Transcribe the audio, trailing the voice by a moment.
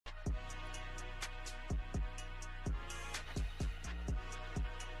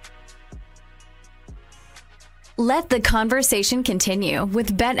Let the conversation continue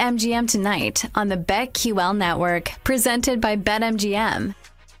with BetMGM tonight on the BetQL network, presented by BetMGM.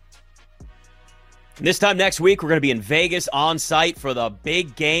 This time next week, we're going to be in Vegas on site for the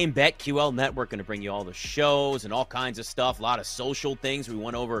big game. BetQL network going to bring you all the shows and all kinds of stuff, a lot of social things. We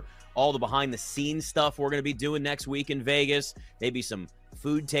went over all the behind-the-scenes stuff we're going to be doing next week in Vegas. Maybe some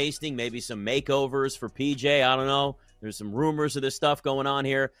food tasting, maybe some makeovers for PJ. I don't know. There's some rumors of this stuff going on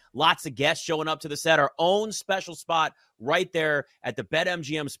here. Lots of guests showing up to the set. Our own special spot right there at the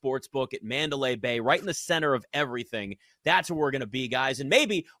BetMGM Sportsbook at Mandalay Bay, right in the center of everything. That's where we're going to be, guys. And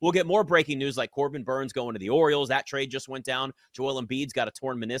maybe we'll get more breaking news like Corbin Burns going to the Orioles. That trade just went down. Joel Embiid's got a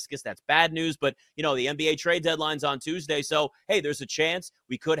torn meniscus. That's bad news. But, you know, the NBA trade deadline's on Tuesday. So, hey, there's a chance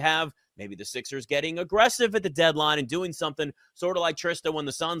we could have maybe the Sixers getting aggressive at the deadline and doing something sort of like Trista when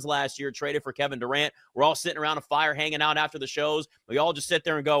the Suns last year traded for Kevin Durant. We're all sitting around a fire hanging out after the shows. We all just sit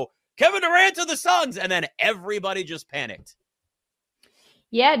there and go, Kevin Durant to the Suns, and then everybody just panicked.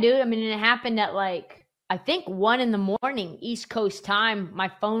 Yeah, dude. I mean, it happened at I think 1 a.m, East Coast time.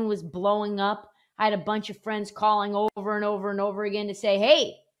 My phone was blowing up. I had a bunch of friends calling over and over and over again to say,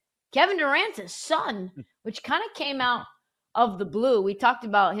 hey, Kevin Durant's his son, which kind of came out of the blue. We talked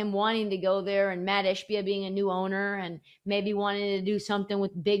about him wanting to go there and Matt Ishbia being a new owner and maybe wanting to do something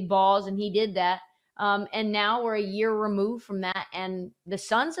with big balls, and he did that. And now we're a year removed from that, and the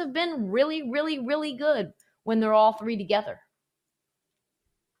Suns have been really, really, really good when they're all three together.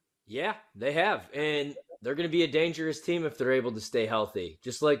 Yeah, they have, and they're going to be a dangerous team if they're able to stay healthy.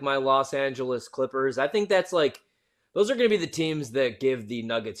 Just like my Los Angeles Clippers, I think those are going to be the teams that give the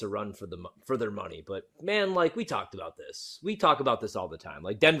Nuggets a run for their money. But man, we talked about this. We talk about this all the time.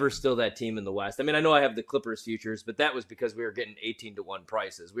 Denver's still that team in the West. I mean, I know I have the Clippers futures, but that was because we were getting 18-1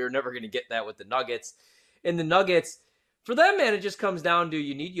 prices. We were never going to get that with the Nuggets. And the Nuggets, for them, man, it just comes down to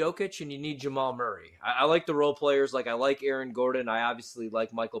you need Jokic and you need Jamal Murray. I like the role players. I like Aaron Gordon. I obviously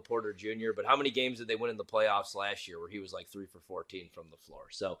like Michael Porter Jr., but how many games did they win in the playoffs last year where he was 3 for 14 from the floor?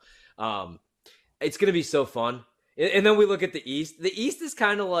 So it's going to be so fun. And then we look at the East. The East is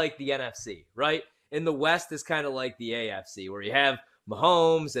kind of like the NFC, right? And the West is kind of like the AFC, where you have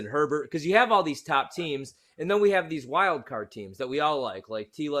Mahomes and Herbert, because you have all these top teams. And then we have these wild card teams that we all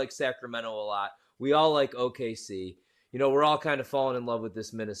like T likes Sacramento a lot. We all like OKC. You know, we're all kind of falling in love with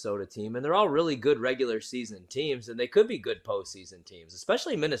this Minnesota team. And they're all really good regular season teams. And they could be good postseason teams,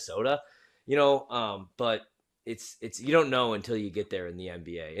 especially Minnesota. But it's you don't know until you get there in the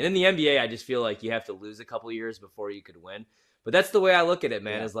NBA. And in the NBA, I just feel like you have to lose a couple years before you could win. But that's the way I look at it,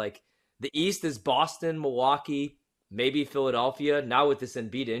 man. Yeah. Is the East is Boston, Milwaukee, maybe Philadelphia. Now with this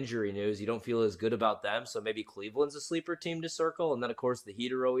Embiid injury news, you don't feel as good about them. So maybe Cleveland's a sleeper team to circle. And then, of course, the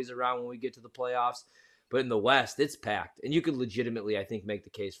Heat are always around when we get to the playoffs. But in the West, it's packed. And you could legitimately, I think, make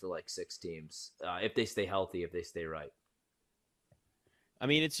the case for 6 teams if they stay healthy, if they stay right. I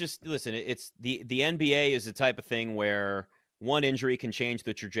mean, it's just, listen, it's the NBA is the type of thing where one injury can change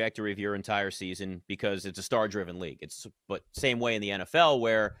the trajectory of your entire season because it's a star-driven league. But same way in the NFL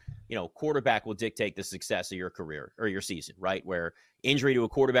where, quarterback will dictate the success of your career or your season, right? Where injury to a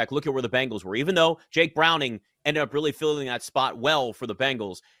quarterback, look at where the Bengals were. Even though Jake Browning ended up really filling that spot well for the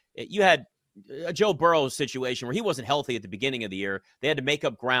Bengals, you had a Joe Burrow situation where he wasn't healthy at the beginning of the year. They had to make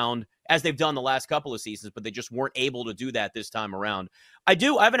up ground as they've done the last couple of seasons, but they just weren't able to do that this time around. I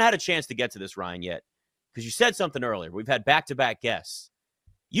haven't had a chance to get to this, Ryan, yet, because you said something earlier. We've had back-to-back guests.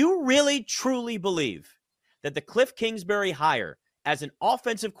 You really, truly believe that the Cliff Kingsbury hire as an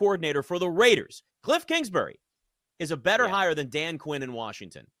offensive coordinator for the Raiders, Cliff Kingsbury, is a better hire than Dan Quinn in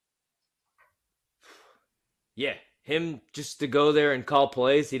Washington? Yeah. Him just to go there and call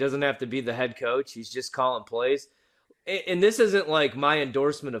plays. He doesn't have to be the head coach. He's just calling plays. And this isn't my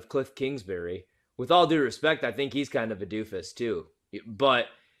endorsement of Cliff Kingsbury. With all due respect, I think he's kind of a doofus too. But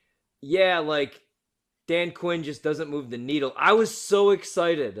yeah, Dan Quinn just doesn't move the needle. I was so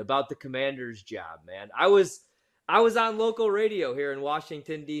excited about the Commanders' job, man. I was on local radio here in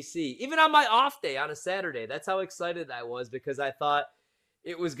Washington, D.C., even on my off day on a Saturday. That's how excited I was because I thought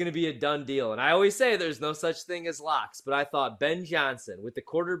it was going to be a done deal. And I always say there's no such thing as locks, but I thought Ben Johnson, with the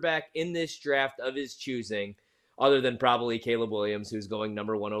quarterback in this draft of his choosing, other than probably Caleb Williams, who's going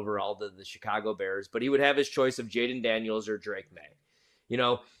number 1 overall to the Chicago Bears, but he would have his choice of Jaden Daniels or Drake May.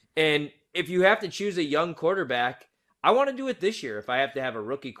 And if you have to choose a young quarterback, I want to do it this year if I have to have a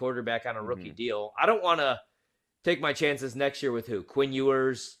rookie quarterback on a rookie deal. I don't want to take my chances next year with who? Quinn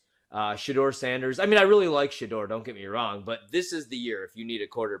Ewers, Shedeur Sanders. I mean, I really like Shedeur, don't get me wrong, but this is the year if you need a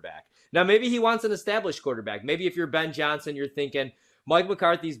quarterback. Now, maybe he wants an established quarterback. Maybe if you're Ben Johnson, you're thinking, Mike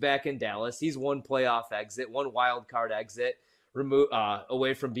McCarthy's back in Dallas. He's one playoff exit, one wild card exit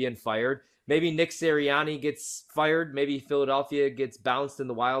away from being fired. Maybe Nick Sirianni gets fired. Maybe Philadelphia gets bounced in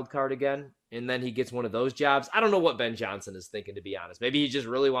the wild card again, and then he gets one of those jobs. I don't know what Ben Johnson is thinking, to be honest. Maybe he just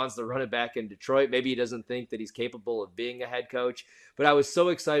really wants to run it back in Detroit. Maybe he doesn't think that he's capable of being a head coach. But I was so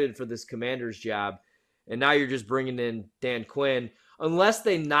excited for this Commanders job, and now you're just bringing in Dan Quinn. Unless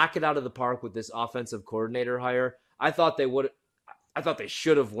they knock it out of the park with this offensive coordinator hire, I thought they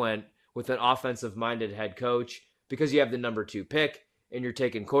should have went with an offensive-minded head coach because you have the number 2 pick and you're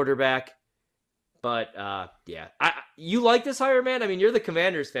taking quarterback. But yeah, you like this hire, man? I mean, you're the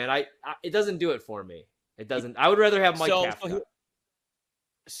Commanders fan. It doesn't do it for me. It doesn't. I would rather have Mike Kafka.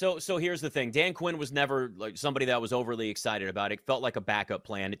 So here's the thing. Dan Quinn was never like somebody that was overly excited about it. It felt like a backup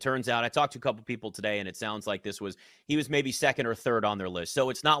plan. It turns out I talked to a couple people today, and it sounds like he was maybe second or third on their list.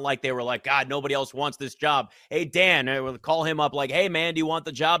 So it's not like they were like, God, nobody else wants this job. Hey, Dan, I will call him up like, hey, man, do you want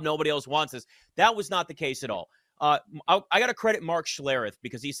the job? Nobody else wants this. That was not the case at all. I got to credit Mark Schlereth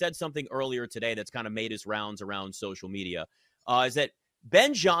because he said something earlier today that's kind of made his rounds around social media, is that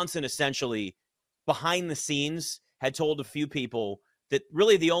Ben Johnson essentially behind the scenes had told a few people that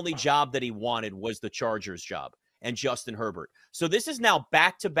really the only job that he wanted was the Chargers job and Justin Herbert. So this is now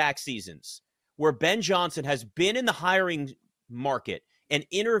back-to-back seasons where Ben Johnson has been in the hiring market and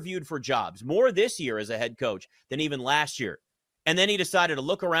interviewed for jobs more this year as a head coach than even last year. And then he decided to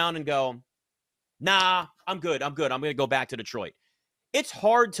look around and go, nah, I'm good. I'm going to go back to Detroit. It's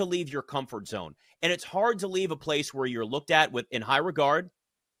hard to leave your comfort zone, and it's hard to leave a place where you're looked at in high regard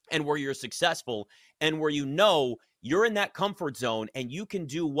and where you're successful and where you know you're in that comfort zone and you can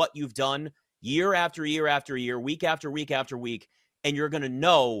do what you've done year after year after year, week after week after week, and you're going to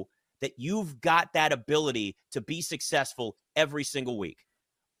know that you've got that ability to be successful every single week.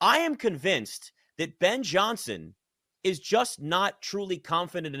 I am convinced that Ben Johnson is just not truly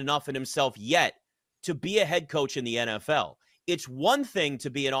confident enough in himself yet to be a head coach in the NFL. It's one thing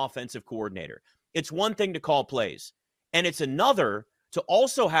to be an offensive coordinator. It's one thing to call plays. And it's another to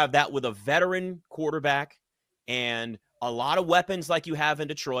also have that with a veteran quarterback and a lot of weapons like you have in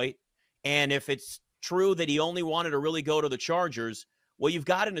Detroit. And if it's true that he only wanted to really go to the Chargers, well, you've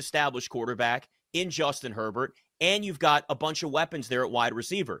got an established quarterback in Justin Herbert, and you've got a bunch of weapons there at wide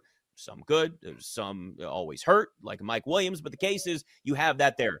receiver. Some good, some always hurt, like Mike Williams, but the case is you have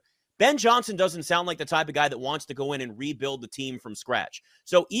that there. Ben Johnson doesn't sound like the type of guy that wants to go in and rebuild the team from scratch.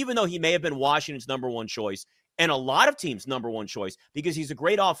 So even though he may have been Washington's number 1 choice, and a lot of teams' number 1 choice, because he's a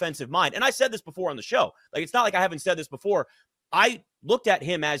great offensive mind. And I said this before on the show. Like, it's not like I haven't said this before. I looked at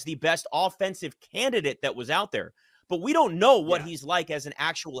him as the best offensive candidate that was out there. But we don't know what he's like as an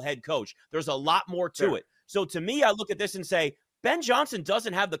actual head coach. There's a lot more to it. So to me, I look at this and say, Ben Johnson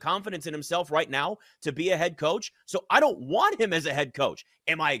doesn't have the confidence in himself right now to be a head coach. So I don't want him as a head coach.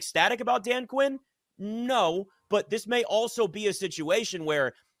 Am I ecstatic about Dan Quinn? No. But this may also be a situation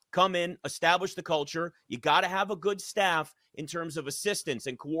where come in, establish the culture. You got to have a good staff in terms of assistants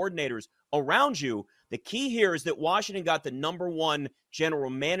and coordinators around you. The key here is that Washington got the number 1 general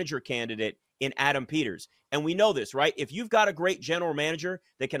manager candidate in Adam Peters. And we know this, right? If you've got a great general manager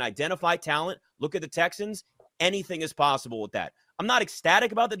that can identify talent, look at the Texans, anything is possible with that. I'm not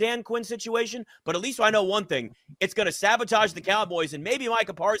ecstatic about the Dan Quinn situation, but at least I know one thing. It's going to sabotage the Cowboys, and maybe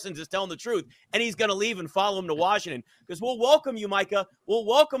Micah Parsons is telling the truth, and he's going to leave and follow him to Washington, because we'll welcome you, Micah. We'll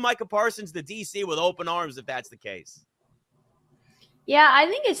welcome Micah Parsons to D.C. with open arms if that's the case. Yeah, I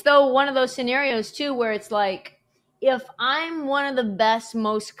think it's, though, one of those scenarios, too, where it's like, if I'm one of the best,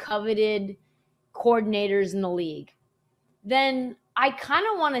 most coveted coordinators in the league, then I kind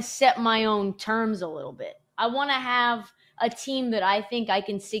of want to set my own terms a little bit. I want to have a team that I think I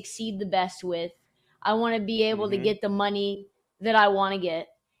can succeed the best with. I want to be able to get the money that I want to get.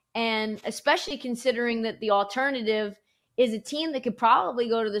 And especially considering that the alternative is a team that could probably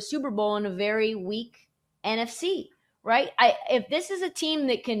go to the Super Bowl in a very weak NFC, right? If this is a team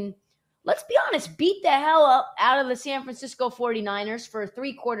that can, let's be honest, beat the hell up out of the San Francisco 49ers for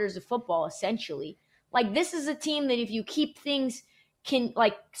 3 quarters of football, essentially. Like, this is a team that if you keep things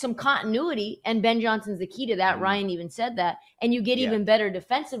like some continuity, and Ben Johnson's the key to that. Ryan even said that, and you get even better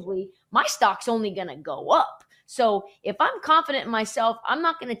defensively, my stock's only going to go up. So if I'm confident in myself, I'm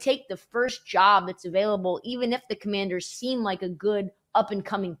not going to take the first job that's available, even if the Commanders seem like a good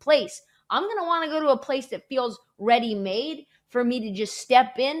up-and-coming place. I'm going to want to go to a place that feels ready-made for me to just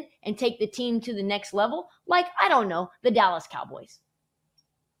step in and take the team to the next level. Like, I don't know, the Dallas Cowboys.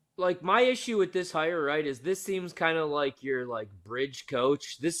 Like, my issue with this hire, right, is this seems kind of like your, like, bridge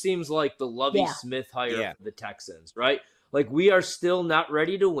coach. This seems like the Lovie Smith hire for the Texans, right? Like, we are still not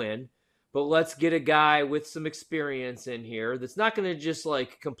ready to win, but let's get a guy with some experience in here that's not going to just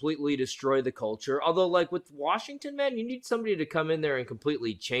like completely destroy the culture. Although like with Washington, man, you need somebody to come in there and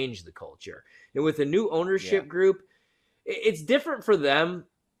completely change the culture. And with a new ownership group, it's different for them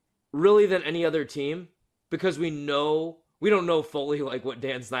really than any other team, because we don't know fully like what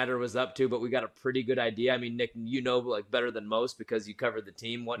Dan Snyder was up to, but we got a pretty good idea. I mean, Nick, you know, like better than most because you covered the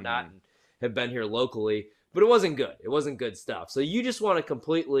team, whatnot, and have been here locally, but it wasn't good. It wasn't good stuff. So you just want to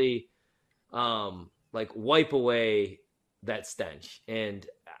completely like wipe away that stench. And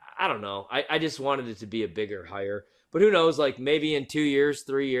I don't know. I just wanted it to be a bigger hire, but who knows, like maybe in 2 years,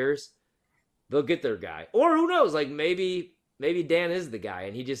 3 years, they'll get their guy. Or who knows, like maybe Dan is the guy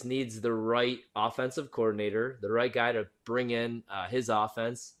and he just needs the right offensive coordinator, the right guy to bring in his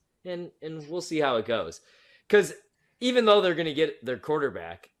offense, and we'll see how it goes. Because even though they're going to get their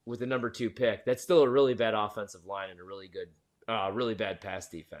quarterback with the number 2 pick, that's still a really bad offensive line and a really bad pass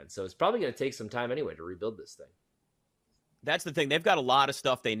defense. So it's probably going to take some time anyway to rebuild this thing. That's the thing. They've got a lot of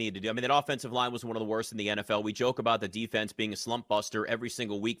stuff they need to do. I mean, that offensive line was one of the worst in the NFL. We joke about the defense being a slump buster every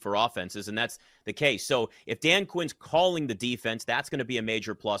single week for offenses, and that's the case. So if Dan Quinn's calling the defense, that's going to be a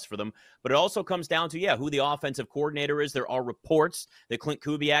major plus for them. But it also comes down to, who the offensive coordinator is. There are reports that Klint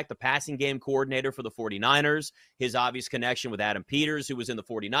Kubiak, the passing game coordinator for the 49ers, his obvious connection with Adam Peters, who was in the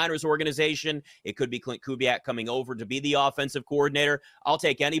 49ers organization. It could be Klint Kubiak coming over to be the offensive coordinator. I'll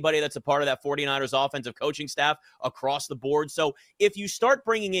take anybody that's a part of that 49ers offensive coaching staff across the board. So if you start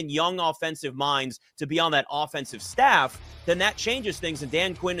bringing in young offensive minds to be on that offensive staff, then that changes things. And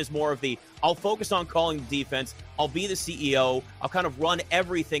Dan Quinn is more of the, I'll focus on calling the defense. I'll be the CEO. I'll kind of run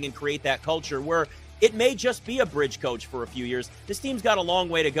everything and create that culture where it may just be a bridge coach for a few years. This team's got a long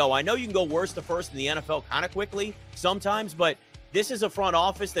way to go. I know you can go worst to first in the NFL kind of quickly sometimes, but this is a front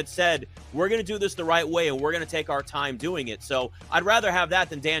office that said, we're going to do this the right way and we're going to take our time doing it. So I'd rather have that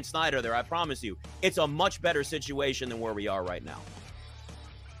than Dan Snyder there. I promise you, it's a much better situation than where we are right now.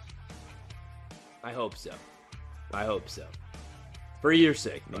 I hope so. For your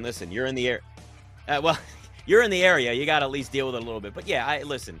sake. And listen, you're in the air. You're in the area. You got to at least deal with it a little bit. But yeah,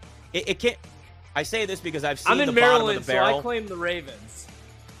 listen, it can't. I say this because I've seen the bottom of the barrel. So I claim the Ravens.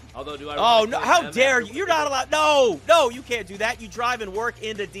 Although, do I? Oh no! How dare you? You're not allowed. No, you can't do that. You drive and work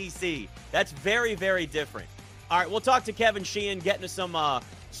into DC. That's very, very different. All right, we'll talk to Kevin Sheehan, getting to some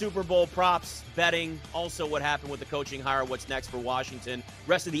Super Bowl props, betting, also what happened with the coaching hire, what's next for Washington,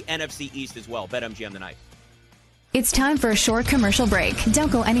 rest of the NFC East as well. BetMGM tonight. It's time for a short commercial break.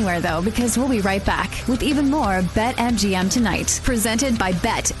 Don't go anywhere, though, because we'll be right back with even more BetMGM Tonight, presented by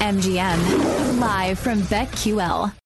BetMGM, live from BetQL.